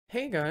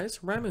Hey guys,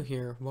 Ramu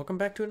here. Welcome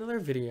back to another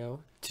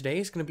video. Today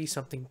is going to be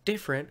something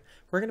different.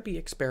 We're going to be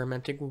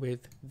experimenting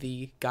with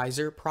the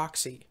Geyser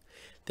Proxy.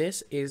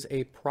 This is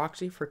a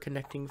proxy for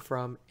connecting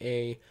from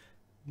a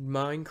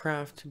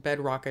Minecraft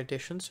Bedrock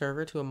Edition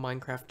server to a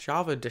Minecraft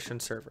Java Edition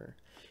server.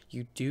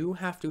 You do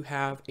have to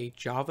have a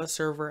Java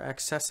server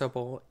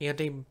accessible and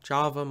a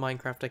Java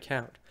Minecraft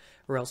account,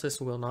 or else this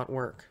will not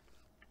work.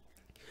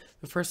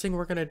 The first thing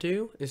we're going to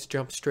do is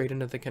jump straight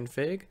into the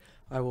config.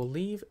 I will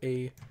leave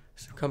a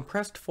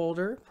compressed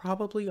folder,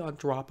 probably on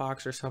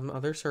Dropbox or some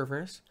other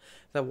servers,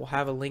 that will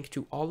have a link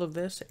to all of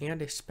this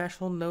and a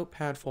special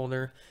notepad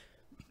folder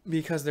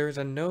because there is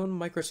a known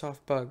Microsoft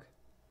bug.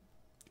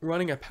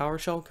 Running a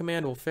PowerShell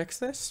command will fix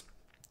this,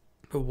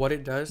 but what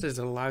it does is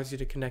it allows you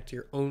to connect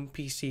your own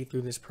PC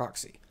through this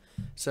proxy.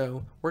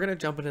 So we're going to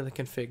jump into the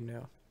config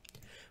now.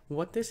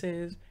 What this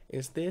is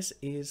this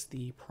is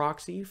the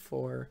proxy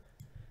for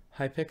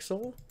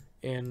Hypixel,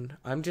 and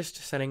I'm just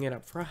setting it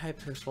up for a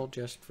Hypixel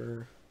just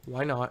for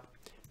why not,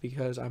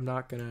 because I'm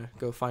not gonna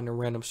go find a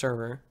random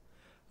server.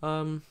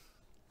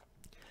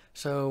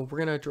 So we're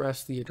gonna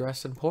address the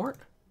address and port.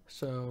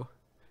 So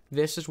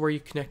this is where you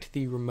connect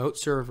the remote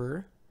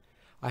server.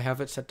 I have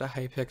it set to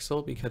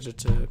Hypixel because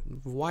it's a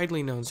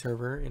widely known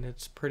server and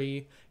it's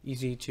pretty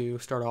easy to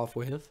start off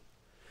with.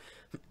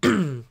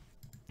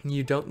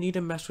 You don't need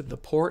to mess with the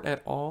port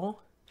at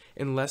all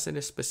unless it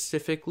is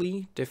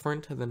specifically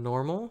different than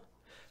normal.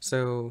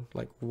 So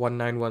like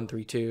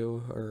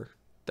 19132, or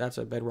that's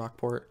a Bedrock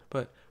port,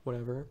 but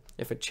whatever.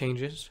 If it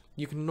changes,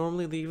 you can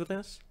normally leave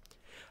this.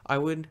 I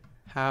would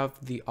have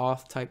the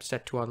auth type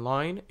set to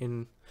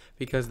online,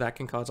 because that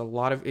can cause a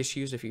lot of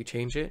issues if you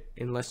change it,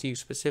 unless you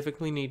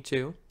specifically need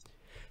to.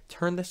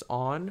 Turn this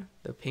on,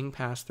 the ping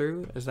pass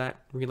through, as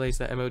that relays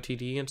the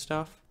MOTD and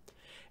stuff,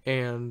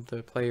 and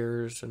the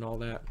players and all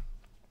that.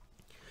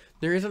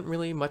 There isn't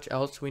really much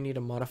else we need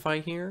to modify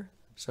here,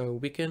 so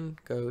we can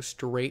go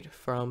straight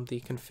from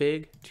the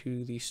config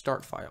to the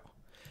start file.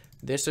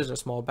 This is a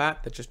small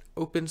bat that just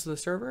opens the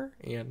server,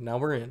 and now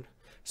we're in.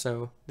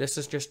 So this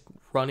is just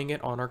running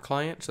it on our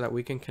client so that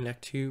we can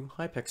connect to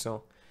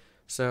Hypixel.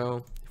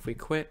 So if we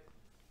quit,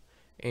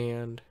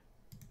 and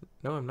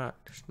no, I'm not.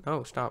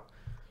 No, stop.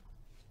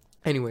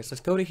 Anyways,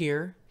 let's go to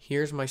here.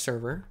 Here's my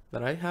server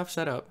that I have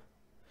set up,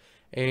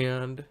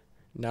 and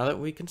now that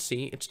we can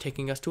see, it's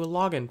taking us to a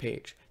login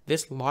page.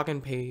 This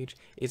login page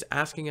is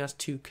asking us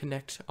to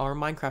connect our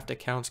Minecraft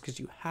accounts because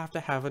you have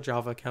to have a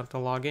Java account to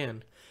log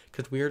in,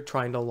 because we are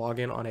trying to log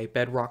in on a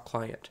Bedrock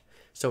client.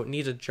 So it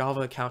needs a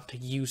Java account to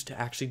use to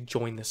actually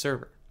join the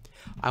server.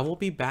 I will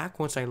be back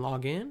once I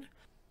log in.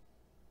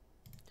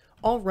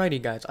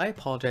 Alrighty guys, I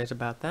apologize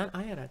about that.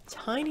 I had a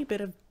tiny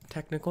bit of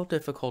technical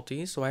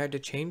difficulties, so I had to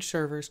change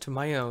servers to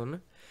my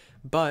own.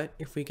 But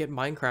if we get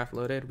Minecraft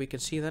loaded, we can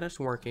see that it's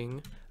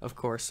working. Of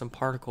course, some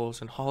particles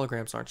and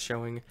holograms aren't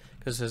showing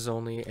because this is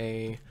only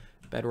a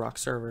Bedrock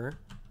server.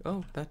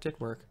 Oh, that did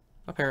work,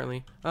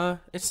 apparently.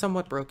 It's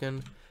somewhat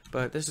broken,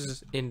 but this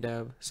is in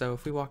dev. So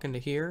if we walk into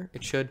here,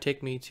 it should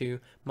take me to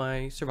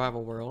my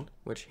survival world,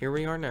 which here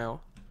we are now.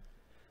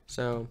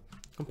 So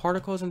some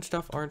particles and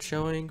stuff aren't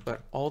showing,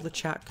 but all the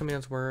chat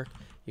commands work.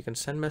 You can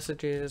send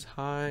messages,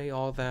 hi,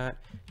 all that.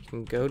 You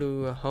can go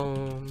to a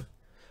home,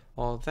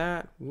 all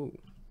that. Ooh.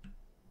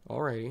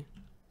 Alrighty.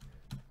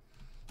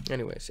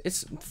 Anyways,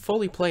 it's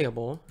fully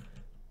playable.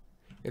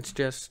 It's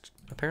just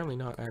apparently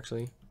not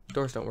actually.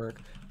 Doors don't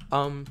work.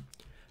 And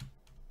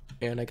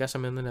I guess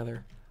I'm in the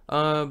nether.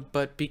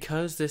 But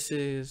because this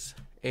is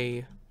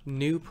a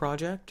new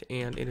project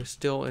and it is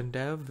still in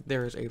dev,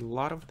 there is a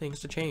lot of things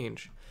to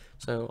change.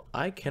 So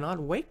I cannot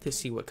wait to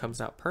see what comes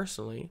out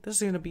personally. This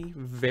is going to be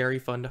very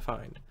fun to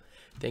find.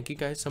 Thank you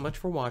guys so much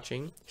for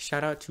watching.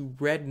 Shout out to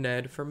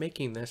RedNed for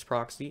making this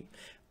proxy.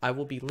 I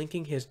will be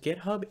linking his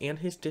GitHub and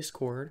his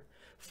Discord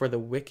for the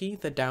wiki,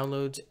 the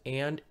downloads,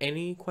 and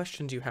any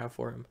questions you have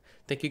for him.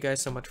 Thank you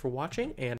guys so much for watching, and